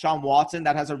like Deshaun Watson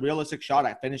that has a realistic shot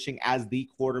at finishing as the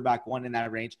quarterback 1 in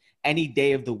that range any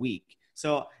day of the week.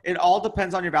 So it all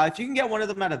depends on your value. If you can get one of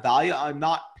them at a value, I'm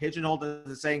not pigeonholed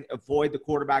as saying avoid the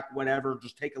quarterback, whatever,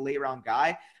 just take a late round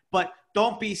guy. But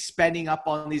don't be spending up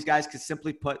on these guys because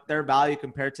simply put, their value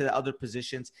compared to the other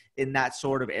positions in that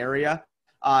sort of area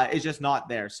is just not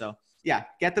there. So, yeah,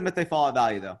 get them if they fall at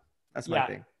value, though. That's my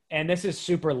thing. And this is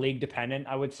super league dependent,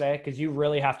 I would say, because you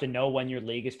really have to know when your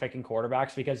league is picking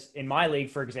quarterbacks. Because in my league,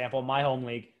 for example, my home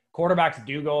league, quarterbacks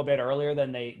do go a bit earlier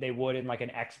than they would in like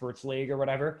an experts league or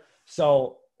whatever.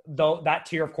 So though that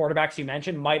tier of quarterbacks you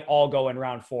mentioned might all go in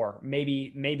round 4.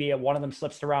 Maybe one of them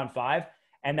slips to round 5.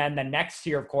 And then the next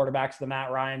tier of quarterbacks, the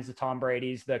Matt Ryans, the Tom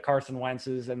Brady's, the Carson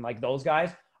Wentz's, and like those guys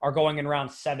are going in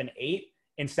round 7, 8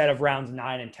 instead of rounds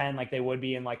 9 and 10, like they would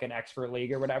be in like an expert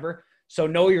league or whatever. So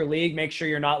know your league. Make sure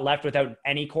you're not left without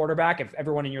any quarterback. If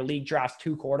everyone in your league drafts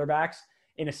 2 quarterbacks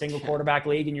in a single quarterback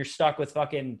league and you're stuck with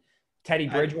fucking Teddy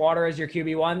Bridgewater as your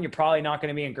QB1, you're probably not going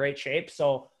to be in great shape.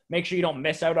 So make sure you don't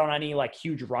miss out on any like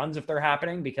huge runs if they're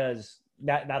happening, because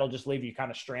that'll just leave you kind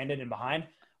of stranded and behind.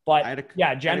 But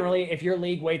generally, if your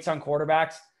league waits on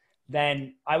quarterbacks,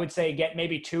 then I would say get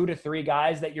maybe 2 to 3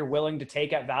 guys that you're willing to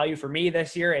take at value. For me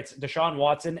this year, it's Deshaun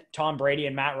Watson, Tom Brady,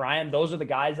 and Matt Ryan. Those are the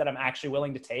guys that I'm actually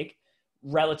willing to take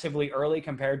relatively early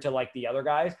compared to like the other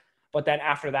guys. But then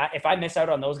after that, if I miss out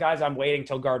on those guys, I'm waiting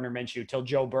till Gardner Minshew, till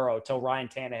Joe Burrow, till Ryan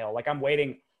Tannehill. Like I'm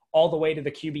waiting all the way to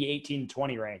the QB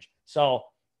 18-20 range. So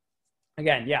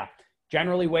again,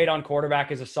 generally wait on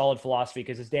quarterback is a solid philosophy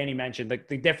because as Danny mentioned,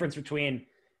 the difference between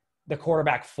the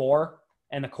quarterback 4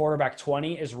 and the quarterback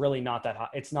 20 is really not that high.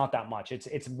 It's not that much.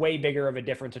 It's way bigger of a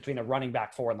difference between the running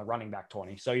back 4 and the running back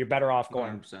 20. So you're better off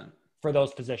going 100%. For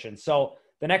those positions. So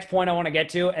the next point I want to get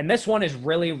to, and this one is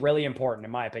really, really important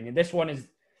in my opinion. This one is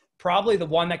probably the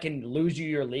one that can lose you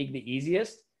your league the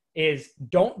easiest, is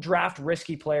don't draft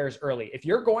risky players early. If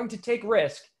you're going to take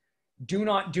risk, do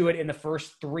not do it in the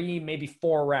first 3, maybe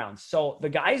 4 rounds. So the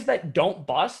guys that don't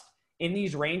bust in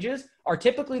these ranges are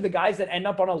typically the guys that end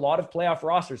up on a lot of playoff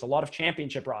rosters, a lot of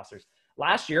championship rosters.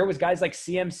 Last year was guys like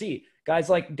CMC, guys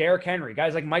like Derrick Henry,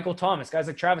 guys like Michael Thomas, guys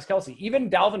like Travis Kelce, even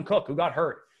Dalvin Cook, who got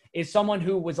hurt, is someone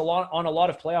who was on a lot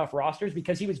of playoff rosters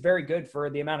because he was very good for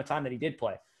the amount of time that he did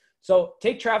play. So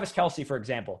take Travis Kelce, for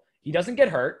example. He doesn't get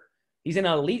hurt. He's in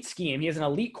an elite scheme. He has an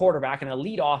elite quarterback, an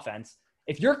elite offense.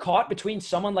 If you're caught between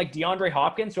someone like DeAndre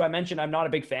Hopkins, who I mentioned I'm not a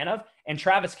big fan of, and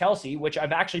Travis Kelce, which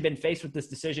I've actually been faced with this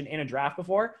decision in a draft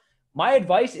before, my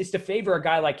advice is to favor a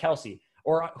guy like Kelce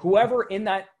or whoever in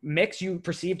that mix you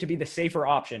perceive to be the safer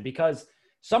option, because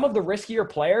some of the riskier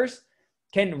players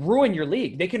can ruin your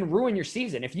league. They can ruin your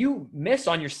season. If you miss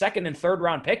on your 2nd and 3rd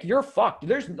round pick, you're fucked.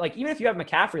 There's like, even if you have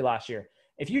McCaffrey last year,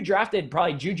 if you drafted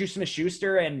probably Juju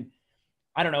Smith-Schuster and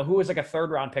I don't know who was like a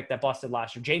 3rd round pick that busted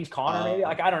last year, James Conner maybe,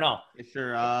 like I don't know.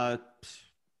 Sure.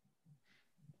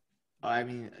 I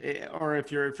mean, or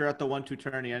if you're at the 1-2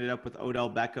 turn, you ended up with Odell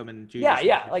Beckham and Juju.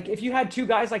 Yeah. Like if you had 2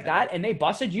 guys like that and they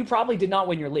busted, you probably did not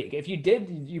win your league. If you did,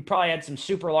 you probably had some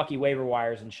super lucky waiver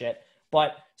wires and shit.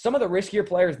 But some of the riskier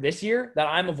players this year that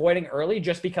I'm avoiding early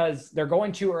just because they're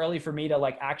going too early for me to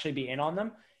like actually be in on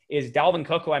them is Dalvin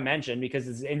Cook, who I mentioned because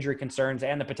of his injury concerns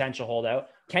and the potential holdout.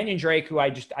 Kenyon Drake, who I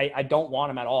don't want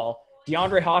him at all.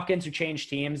 DeAndre Hopkins, who changed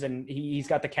teams and he's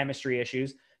got the chemistry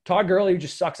issues. Todd Gurley, who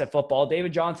just sucks at football.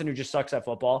 David Johnson, who just sucks at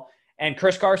football. And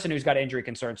Chris Carson, who's got injury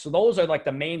concerns. So those are like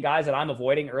the main guys that I'm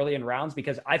avoiding early in rounds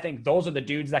because I think those are the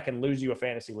dudes that can lose you a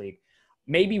fantasy league.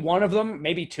 Maybe one of them,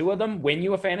 maybe 2 of them win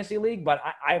you a fantasy league, but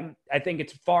I think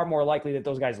it's far more likely that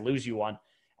those guys lose you one.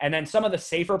 And then some of the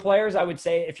safer players, I would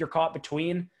say, if you're caught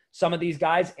between some of these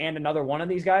guys and another one of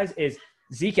these guys, is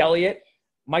Zeke Elliott,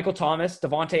 Michael Thomas,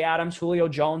 Devontae Adams, Julio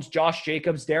Jones, Josh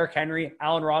Jacobs, Derrick Henry,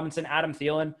 Allen Robinson, Adam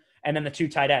Thielen, and then the 2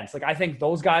 tight ends. Like I think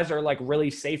those guys are like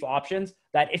really safe options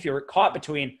that if you're caught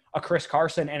between a Chris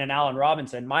Carson and an Allen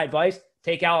Robinson, my advice,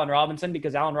 take Allen Robinson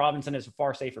because Allen Robinson is a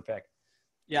far safer pick.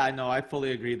 Yeah, I know. I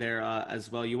fully agree there as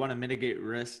well. You want to mitigate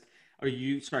risk.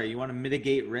 You want to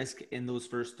mitigate risk in those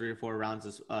first 3 or 4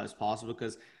 rounds as possible,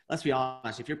 because let's be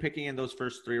honest, if you're picking in those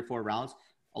first 3 or 4 rounds,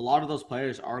 a lot of those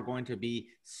players are going to be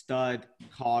stud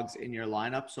cogs in your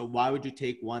lineup. So why would you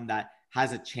take one that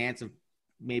has a chance of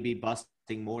maybe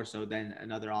busting more so than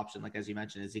another option, like as you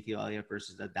mentioned, Ezekiel Elliott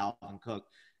versus a Dalvin Cook?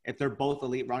 If they're both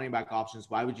elite running back options,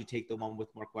 why would you take the one with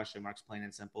more question marks, plain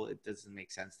and simple? It doesn't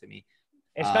make sense to me.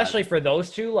 Especially for those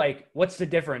 2, like what's the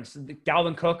difference?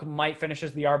 Dalvin Cook might finish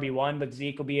as the RB1, but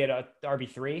Zeke will be at a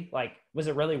RB3. Like, was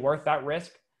it really worth that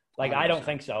risk? Like, 100%. I don't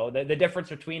think so. The difference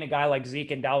between a guy like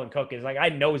Zeke and Dalvin Cook is like, I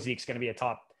know Zeke's going to be a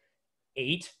top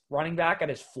 8 running back at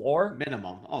his floor.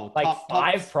 Minimum. Oh, like top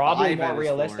 5 probably more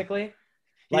realistically.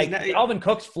 Like Dalvin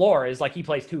Cook's floor is like he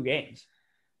plays 2 games.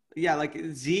 Yeah, like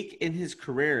Zeke in his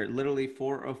career, literally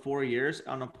 4 years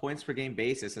on a points per game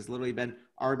basis has literally been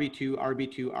RB2,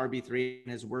 RB2, RB3,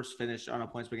 and his worst finish on a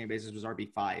points per game basis was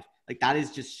RB5. Like that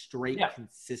is just straight Yeah.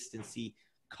 consistency,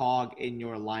 cog in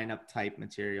your lineup type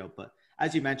material. But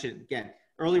as you mentioned, again,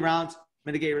 early rounds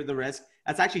mitigate the risk.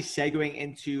 That's actually segueing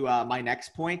into my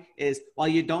next point is while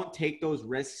you don't take those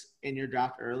risks in your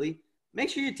draft early, make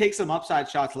sure you take some upside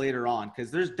shots later on because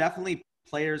there's definitely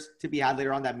players to be had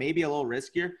later on that may be a little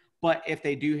riskier, but if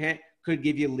they do hit, could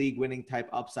give you league winning type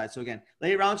upside. So again,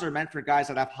 late rounds are meant for guys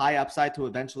that have high upside to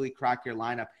eventually crack your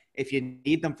lineup. If you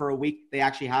need them for a week, they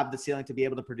actually have the ceiling to be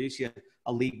able to produce you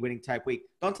a league winning type week.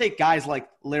 Don't take guys like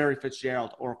Larry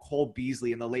Fitzgerald or Cole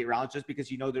Beasley in the late rounds just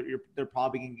because you know that they're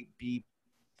probably going to be,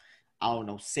 I don't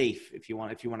know, safe if you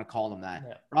want to call them that.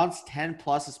 Yeah. Rounds 10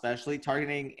 plus, especially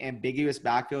targeting ambiguous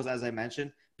backfields, as I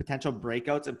mentioned, potential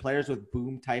breakouts and players with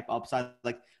boom type upside,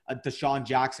 like a Deshaun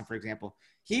Jackson, for example.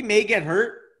 He may get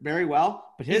hurt very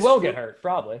well, but he will get hurt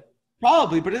probably.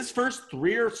 But his first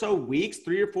 3 or 4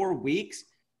 weeks,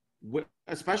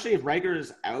 especially if Reagor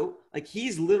is out, like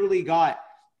he's literally got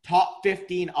top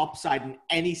 15 upside in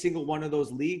any single one of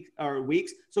those league or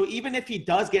weeks. So even if he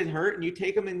does get hurt and you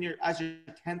take him in as your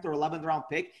 10th or 11th round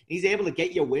pick, and he's able to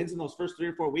get you wins in those first 3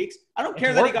 or 4 weeks, I don't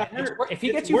care that he got hurt. If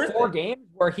he gets you 4 games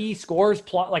where he scores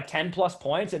like 10 plus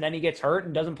points and then he gets hurt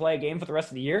and doesn't play a game for the rest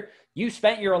of the year, you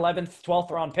spent your 11th,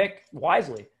 12th round pick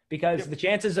wisely because the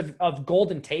chances of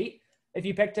Golden Tate, if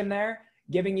you picked him there,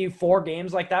 giving you 4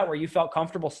 games like that where you felt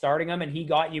comfortable starting him and he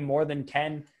got you more than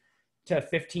 10 to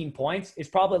 15 points is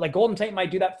probably like Golden Tate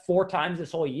might do that 4 times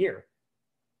this whole year.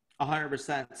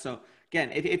 100%. So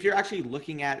again, if you're actually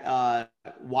looking at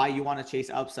why you want to chase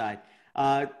upside,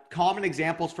 common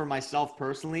examples for myself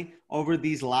personally over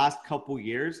these last couple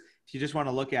years, if you just want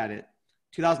to look at it,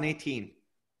 2018,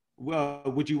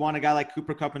 would you want a guy like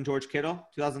Cooper Kupp and George Kittle?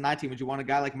 2019, would you want a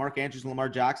guy like Mark Andrews and Lamar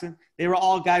Jackson? They were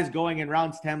all guys going in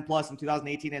rounds 10 plus in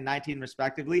 2018 and 19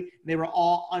 respectively. They were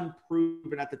all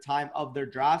unproven at the time of their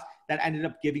drafts that ended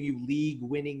up giving you league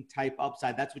winning type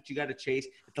upside. That's what you got to chase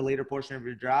at the later portion of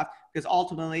your draft because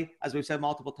ultimately, as we've said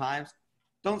multiple times,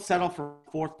 don't settle for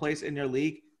 4th place in your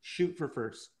league. Shoot for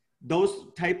first.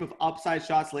 Those type of upside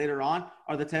shots later on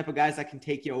are the type of guys that can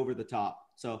take you over the top.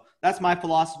 So that's my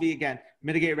philosophy. Again,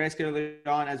 mitigate risk early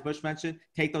on, as Bush mentioned,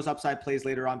 take those upside plays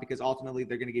later on because ultimately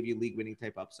they're going to give you league winning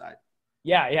type upside.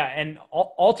 Yeah. And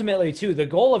ultimately too, the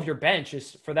goal of your bench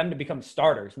is for them to become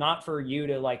starters, not for you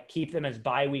to like keep them as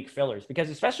bye week fillers. Because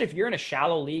especially if you're in a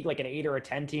shallow league, like an 8 or a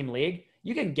 10 team league,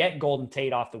 you can get Golden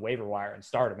Tate off the waiver wire and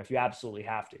start him if you absolutely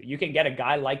have to. You can get a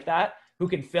guy like that who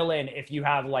can fill in if you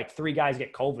have like 3 guys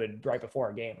get COVID right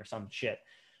before a game or some shit.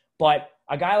 But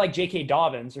a guy like J.K.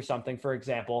 Dobbins or something, for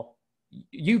example,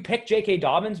 you pick J.K.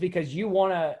 Dobbins because you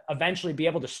want to eventually be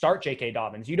able to start J.K.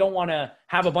 Dobbins. You don't want to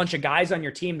have a bunch of guys on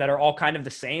your team that are all kind of the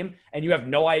same and you have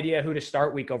no idea who to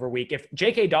start week over week. If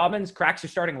J.K. Dobbins cracks your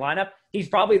starting lineup, he's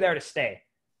probably there to stay.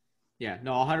 Yeah,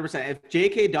 no, 100%. If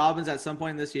J.K. Dobbins at some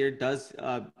point this year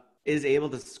is able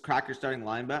to crack your starting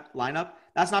lineup,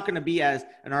 that's not going to be as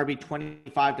an RB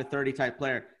 25 to 30 type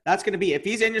player. That's going to be, if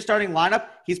he's in your starting lineup,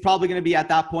 he's probably going to be at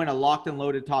that point a locked and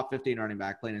loaded top 15 running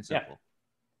back, plain and simple.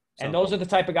 Yeah. And those are the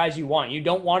type of guys you want. You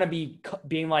don't want to be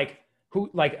being like,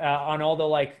 on all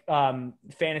the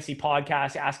fantasy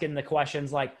podcasts asking the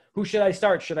questions like, who should I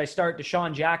start? Should I start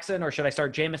Deshaun Jackson or should I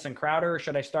start Jamison Crowder? Or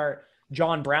should I start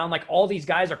John Brown? Like all these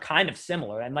guys are kind of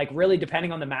similar and like really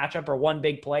depending on the matchup or one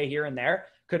big play here and there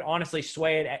could honestly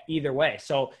sway it either way.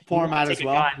 So format as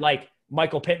well. Guy like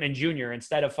Michael Pittman Jr.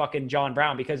 instead of fucking John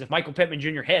Brown, because if Michael Pittman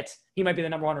Jr. hits, he might be the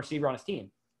number 1 receiver on his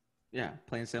team. Yeah,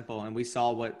 plain and simple. And we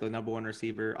saw what the number 1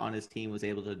 receiver on his team was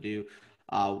able to do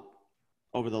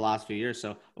over the last few years.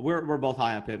 So we're both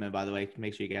high on Pittman, by the way.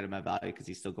 Make sure you get him at value because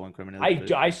he's still going criminally.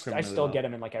 I still get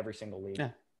him in like every single league.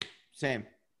 Yeah, same,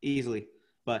 easily.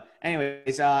 But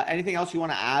anyways, anything else you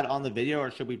want to add on the video, or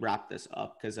should we wrap this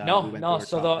up? Because no.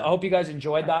 So I hope you guys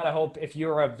enjoyed that. I hope if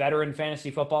you're a veteran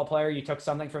fantasy football player, you took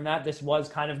something from that. This was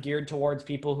kind of geared towards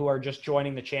people who are just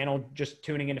joining the channel, just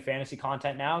tuning into fantasy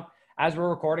content now. As we're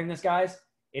recording this, guys,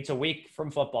 it's a week from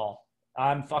football.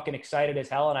 I'm fucking excited as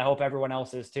hell, and I hope everyone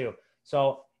else is too.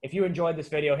 So if you enjoyed this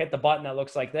video, hit the button that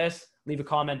looks like this. Leave a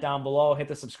comment down below. Hit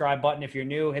the subscribe button if you're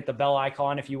new. Hit the bell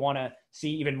icon if you want to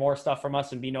see even more stuff from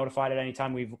us and be notified at any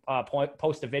time we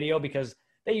post a video, because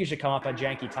they usually come up at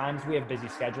janky times. We have busy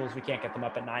schedules. We can't get them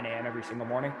up at 9 a.m. every single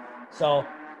morning. So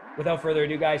without further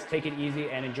ado, guys, take it easy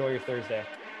and enjoy your Thursday.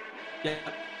 Yeah.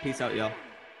 Peace out, y'all.